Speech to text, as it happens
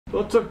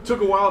Well, it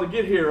took a while to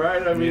get here,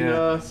 right? I mean,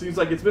 Yeah. Seems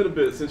like it's been a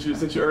bit since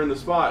you earned the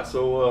spot.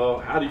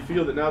 So, how do you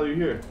feel that now that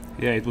you're here?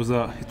 Yeah, it was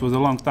a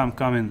long time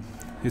coming.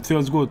 It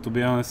feels good, to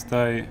be honest.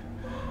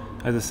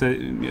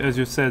 As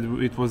you said,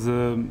 it was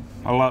a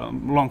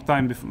long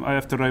time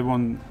after I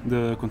won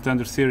the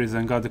Contender Series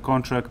and got the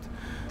contract.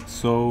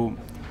 So,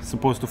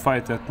 supposed to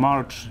fight at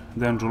March,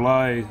 then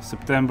July,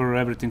 September,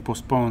 everything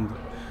postponed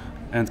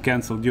and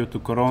cancelled due to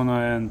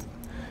Corona, and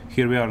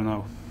here we are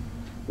now.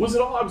 Was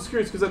it all? I was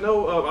curious because I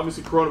know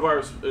obviously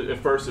coronavirus at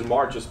first in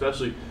March,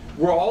 especially.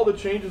 Were all the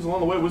changes along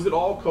the way? Was it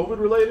all COVID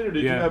related, or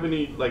did you have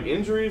any like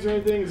injuries or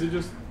anything? Is it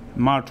just?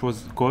 March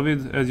was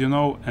COVID, as you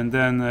know, and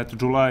then at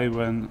July,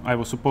 when I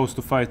was supposed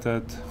to fight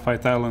at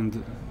Fight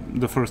Island,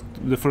 the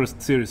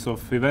first series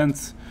of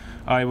events,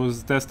 I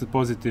was tested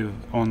positive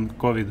on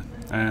COVID,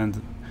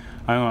 and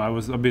I don't know, I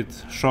was a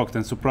bit shocked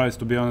and surprised,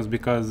 to be honest,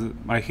 because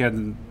I had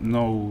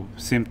no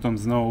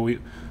symptoms, no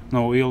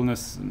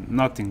illness,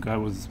 nothing. I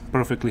was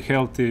perfectly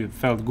healthy,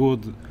 felt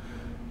good.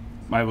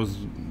 I was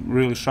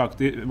really shocked.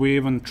 We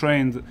even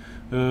trained,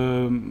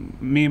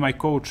 me, my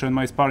coach, and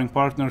my sparring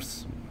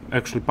partners.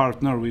 Actually,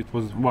 partner, it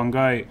was one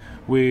guy.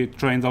 We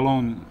trained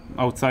alone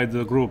outside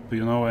the group,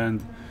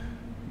 and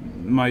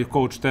my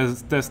coach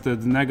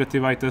tested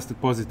negative, I tested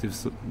positive.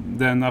 So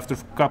then after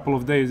a couple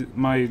of days,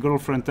 my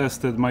girlfriend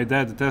tested, my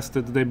dad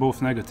tested, they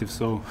both negative.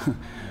 So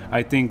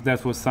I think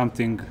that was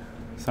something.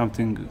 So you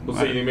think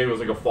maybe it was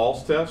like a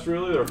false test,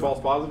 really, or false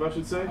positive, I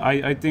should say?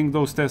 I think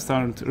those tests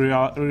aren't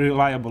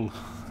reliable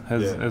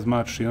as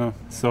much,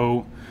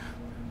 So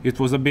it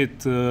was a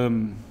bit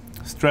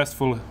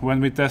stressful when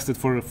we tested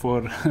for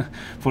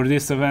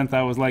this event.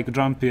 I was like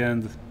jumpy,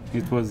 and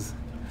it was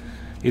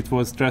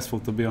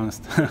stressful, to be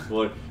honest.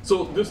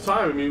 So this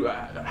time, I mean,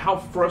 how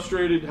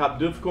frustrated, how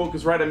difficult?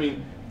 Because I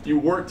mean, you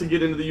work to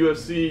get into the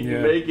UFC, you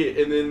make it,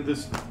 and then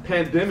this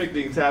pandemic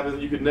things happen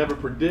that you could never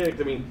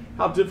predict. I mean,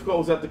 how difficult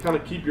was that to kind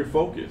of keep your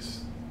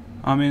focus?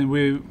 I mean,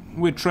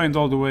 we trained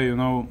all the way,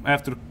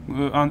 After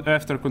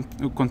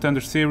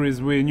Contender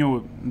Series, we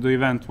knew the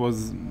event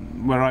was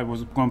where I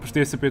was going to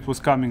participate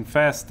was coming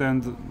fast,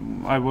 and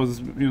I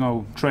was,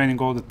 training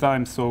all the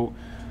time. So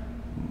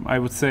I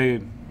would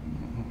say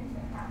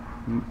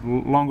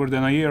longer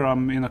than a year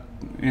I'm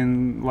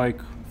in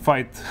like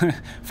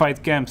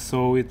fight camp.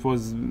 So it's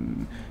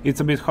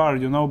a bit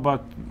hard,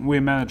 but we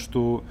managed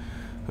to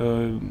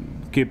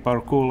keep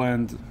our cool,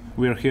 and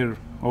we're here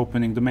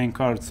opening the main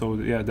card. So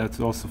yeah, that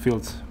also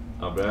feels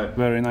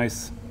very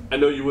nice. I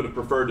know you would have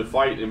preferred to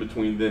fight in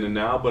between then and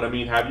now, but I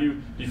mean,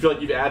 do you feel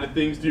like you've added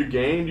things to your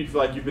game? Do you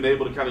feel like you've been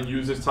able to kind of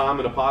use this time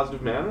in a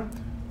positive manner?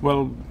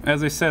 Well,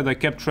 as I said, I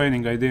kept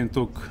training. I didn't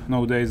took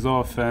no days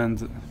off,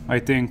 and I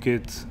think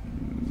it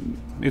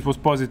was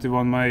positive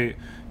on my,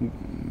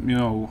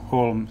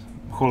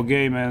 whole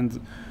game, and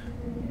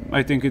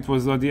I think it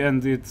was at the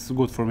end it's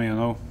good for me.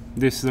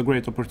 This is a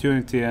great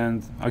opportunity,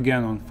 and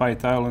again on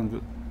Fight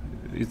Island,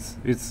 it's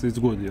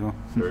good.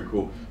 Very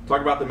cool.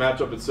 Talk about the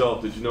matchup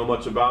itself. Did you know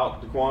much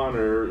about Dequan,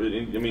 or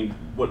I mean,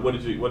 what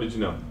did you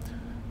know?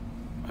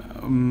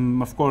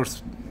 Of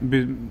course,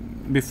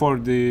 before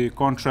the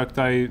contract,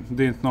 I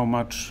didn't know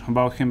much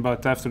about him,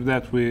 but after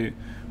that, we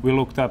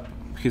looked up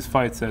his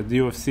fights at the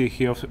UFC.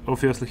 He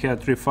obviously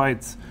had 3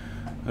 fights,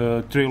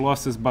 3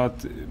 losses,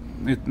 but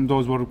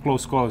those were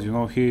close calls.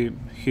 He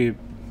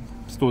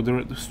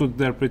stood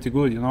there pretty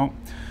good.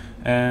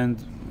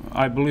 And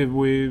I believe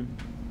we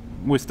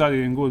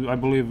studied in good. I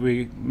believe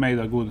we made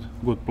a good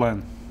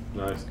plan.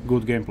 Nice.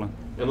 Good game plan.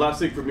 And last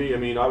thing for me, I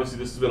mean, obviously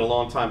this has been a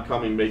long time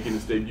coming, making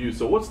this debut.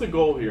 So what's the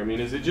goal here? I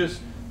mean, is it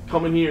just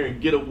come in here and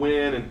get a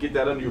win and get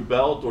that under your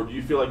belt, or do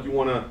you feel like you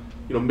want to,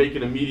 make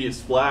an immediate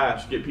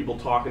splash, get people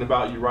talking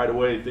about you right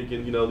away,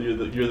 thinking,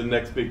 you're the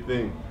next big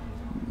thing?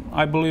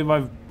 I believe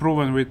I've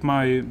proven with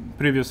my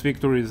previous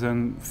victories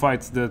and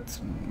fights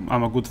that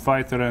I'm a good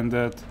fighter, and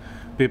that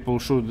people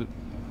should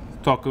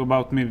talk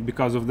about me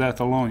because of that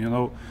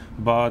alone,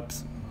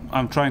 But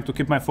I'm trying to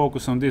keep my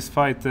focus on this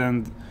fight,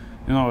 and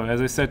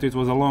as I said, it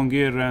was a long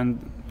year, and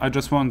I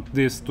just want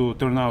this to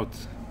turn out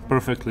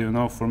perfectly,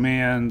 for me.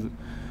 And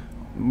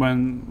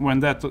when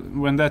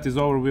that is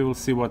over, we will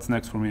see what's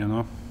next for me,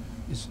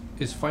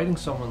 Is fighting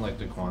someone like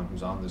Dequan,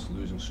 who's on this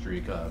losing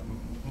streak,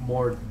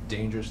 more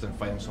dangerous than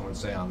fighting someone,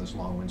 say, on this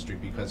long win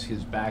streak, because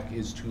his back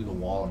is to the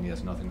wall and he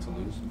has nothing to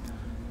lose?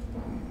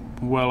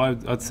 Well,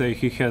 I'd say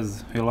he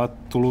has a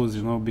lot to lose,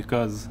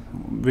 because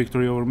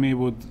victory over me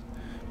would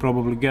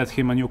probably get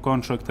him a new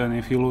contract, and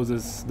if he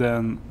loses,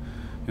 then,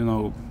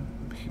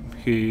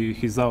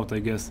 he's out, I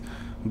guess.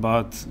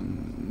 But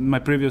my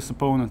previous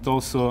opponent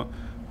also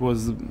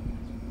was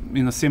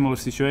in a similar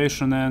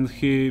situation, and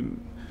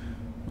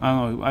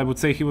I would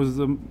say he was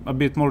a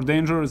bit more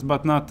dangerous,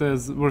 but not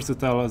as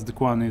versatile as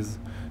Dequan is,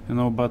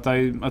 But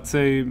I'd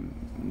say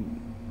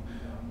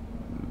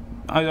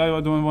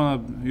I don't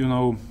want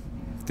to,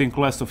 think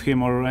less of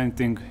him or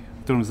anything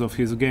in terms of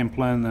his game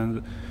plan,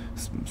 and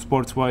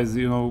sports-wise,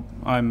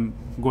 I'm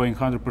going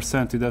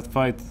 100% in that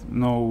fight,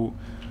 no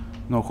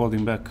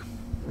holding back.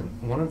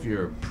 One of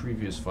your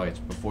previous fights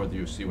before the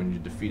UFC, when you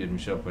defeated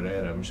Michel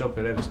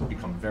Pereira's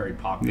become very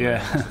popular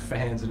amongst the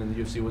fans and in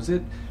the UFC. Was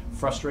it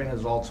frustrating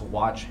as well to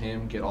watch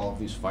him get all of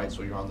these fights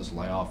while you're on this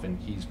layoff and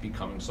he's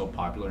becoming so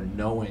popular,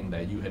 knowing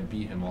that you had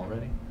beat him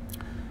already?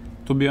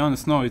 To be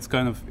honest, no. It's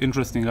kind of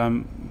interesting.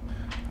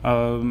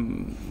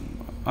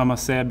 I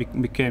must say I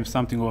became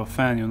something of a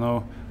fan. You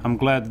know, I'm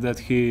glad that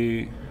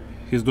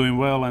he's doing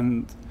well,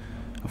 and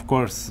of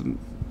course,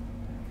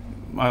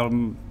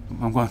 I'm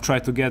going to try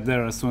to get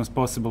there as soon as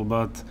possible.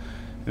 But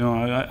you know,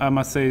 I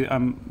must say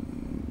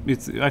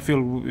I feel,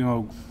 you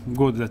know,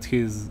 good that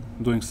he's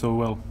doing so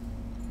well.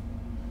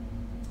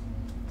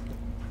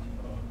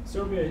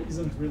 Serbia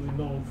isn't really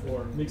known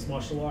for mixed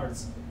martial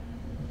arts.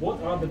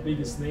 What are the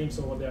biggest names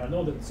over there? I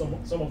know that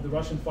some of the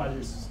Russian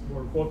fighters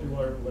were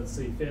popular, let's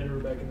say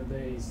Federer back in the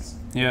days.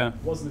 Yeah.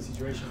 What's the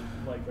situation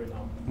like right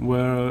now?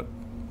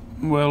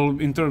 Well,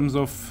 in terms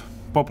of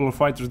popular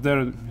fighters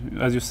there,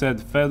 as you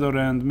said, Fedor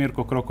and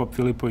Mirko Krokop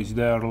Filipovic,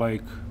 they are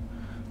like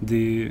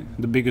the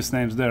biggest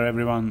names there.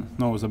 Everyone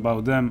knows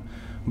about them.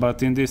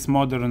 But in this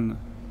modern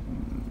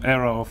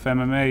era of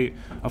MMA,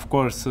 of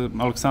course,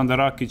 Aleksandar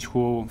Rakic,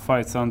 who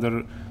fights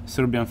under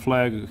Serbian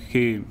flag,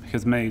 he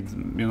has made,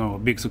 you know, a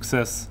big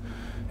success,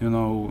 you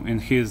know, in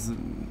his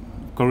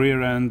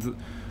career. And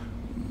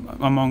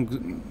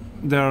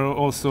there are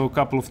also a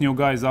couple of new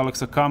guys,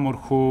 Alexa Kamur,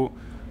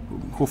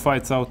 who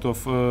fights out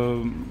of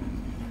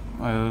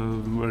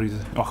where is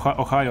it?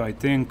 Ohio, I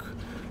think.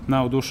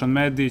 Now Dusan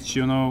Medic,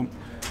 you know.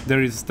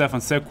 There is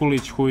Stefan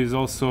Sekulic, who is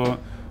also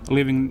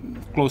living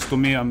close to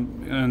me,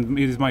 and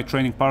he is my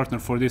training partner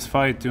for this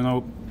fight. You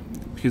know,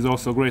 he's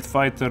also a great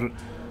fighter.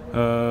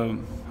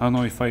 I don't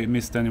know if I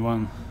missed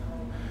anyone,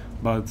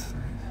 but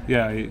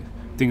yeah, I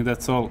think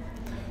that's all.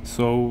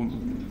 So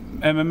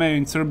MMA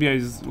in Serbia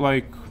is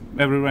like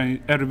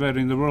everywhere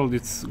in the world.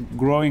 It's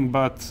growing,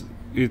 but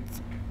it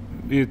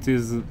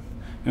is, you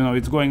know,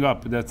 it's going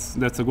up. That's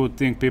a good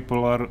thing.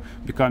 People are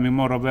becoming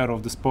more aware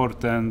of the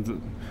sport,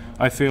 and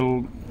I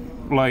feel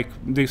like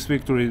this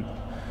victory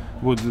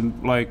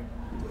would like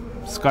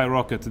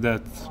skyrocket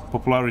that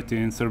popularity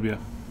in Serbia.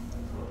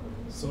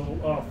 So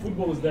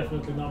football is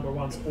definitely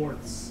 #1 sport.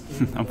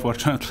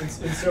 Unfortunately.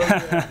 In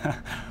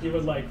Serbia,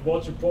 even like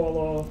water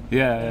polo.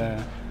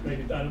 Yeah.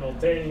 Maybe, I don't know,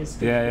 tennis.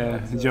 Yeah.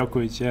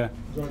 Djokovic, yeah.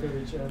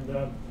 Djokovic,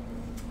 and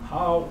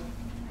how,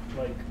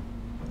 like,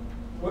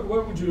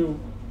 where would you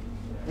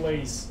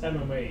place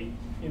MMA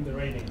in the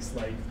ratings?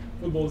 Like,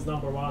 football is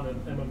 #1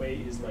 and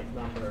MMA is like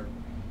number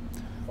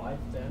 5,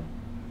 10?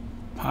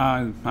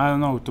 I don't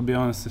know, to be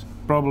honest.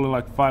 Probably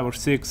like 5 or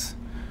 6,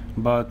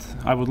 but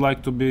I would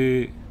like to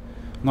be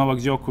Novak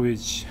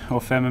Djokovic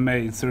of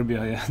MMA in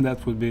Serbia. Yeah,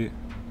 that would be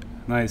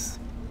nice.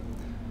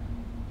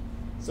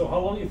 So how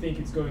long do you think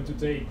it's going to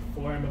take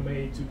for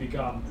MMA to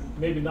become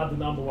maybe not the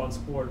 #1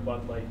 sport,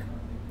 but like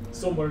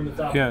somewhere in the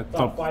top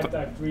 5,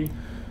 top 3?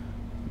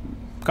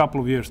 Couple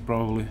of years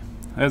probably.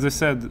 As I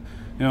said,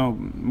 you know,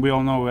 we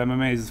all know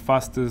MMA is the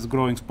fastest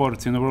growing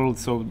sport in the world,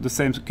 so the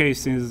same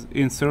case is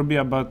in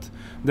Serbia, but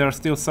there are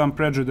still some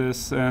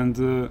prejudice, and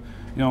you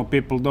know,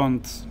 people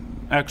don't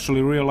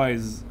actually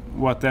realize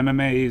what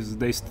MMA is.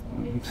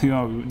 You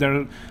know,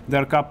 there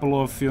are a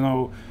couple of, you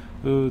know,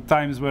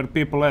 times where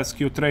people ask,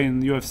 you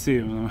train UFC,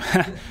 you know?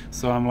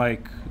 So I'm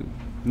like,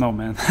 no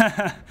man.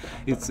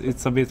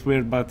 it's a bit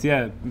weird, but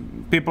yeah,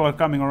 people are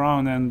coming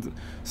around, and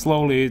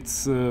slowly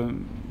it's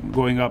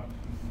going up,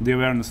 the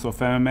awareness of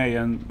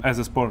MMA and as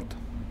a sport.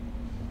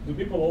 Do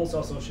people also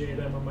associate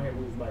MMA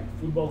with like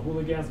football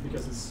hooligans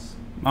because it's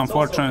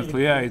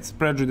unfortunately, yeah, it's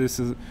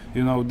prejudices.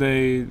 You know,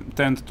 they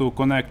tend to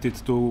connect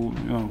it to,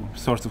 you know,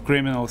 sorts of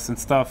criminals and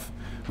stuff,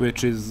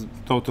 which is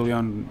totally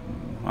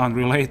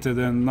unrelated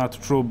and not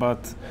true.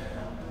 But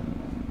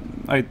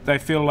I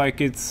feel like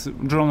it's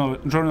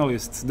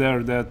journalists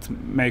there that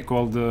make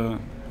all the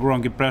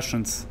wrong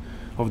impressions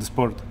of the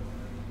sport.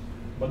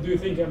 But do you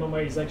think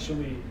MMA is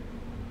actually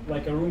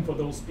like a room for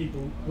those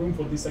people, room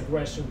for this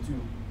aggression to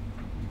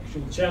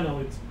actually channel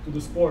it to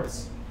the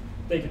sports,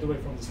 take it away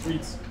from the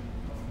streets?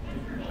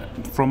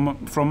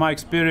 From my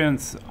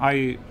experience,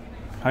 I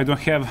don't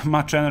have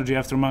much energy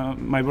after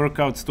my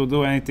workouts to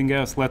do anything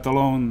else, let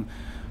alone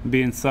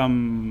be in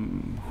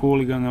some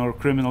hooligan or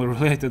criminal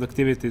related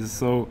activities.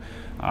 So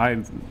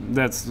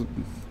that's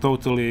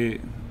totally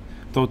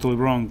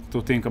wrong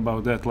to think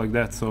about that like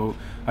that. So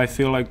I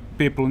feel like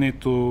people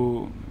need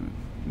to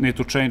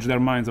change their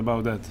minds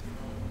about that.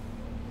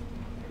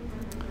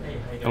 Hey,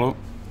 how you doing? Hello.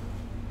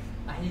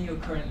 I hear you're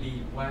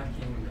currently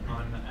working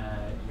on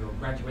your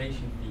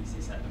graduation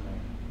thesis at the moment.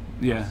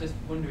 Yeah. I was just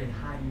wondering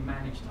how you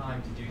manage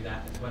time to do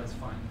that as well as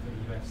fighting for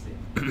the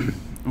UFC.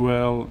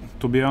 Well,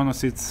 to be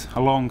honest, it's a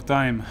long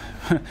time.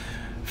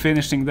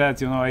 Finishing that,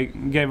 you know, I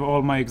gave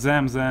all my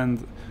exams,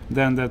 and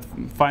then that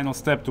final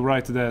step to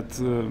write that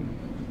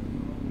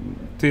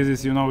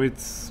thesis, you know,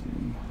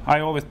 I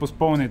always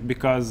postpone it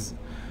because,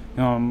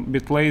 you know, I'm a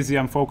bit lazy.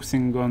 I'm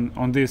focusing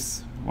on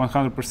this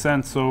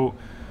 100%. So,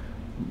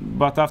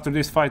 but after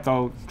this fight,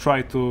 I'll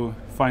try to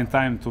find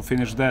time to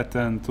finish that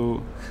and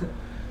to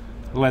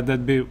let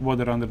that be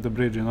water under the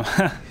bridge, you know.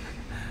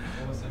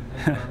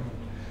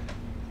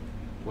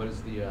 What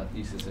is the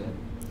thesis in?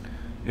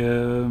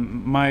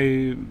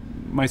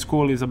 My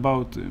school is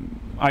about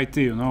IT,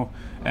 you know,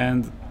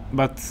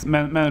 but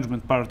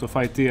management part of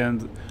IT,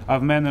 and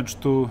I've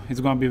managed to. It's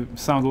gonna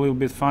sound a little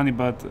bit funny,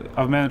 but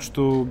I've managed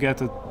to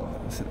get a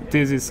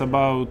thesis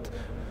about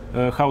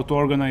how to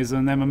organize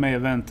an MMA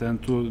event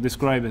and to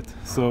describe it.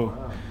 So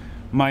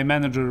my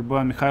manager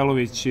Bojan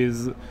Mihajlovic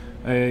is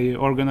a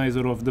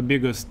organizer of the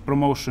biggest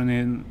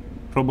promotion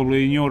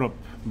probably in Europe,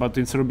 but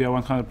in Serbia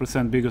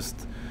 100%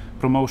 biggest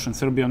promotion,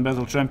 Serbian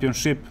Battle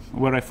Championship,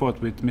 where I fought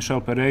with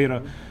Michel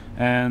Pereira,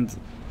 and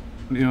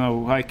you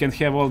know I can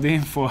have all the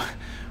info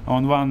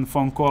on one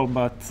phone call,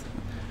 but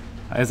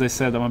as I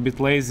said, I'm a bit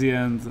lazy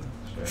and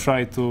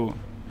try to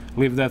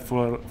leave that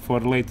for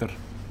later.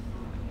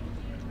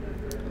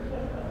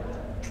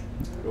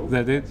 Cool. Is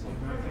that it?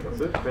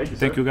 That's it. Thank you,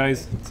 Thank sir. you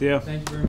guys. See ya. Thank you very much.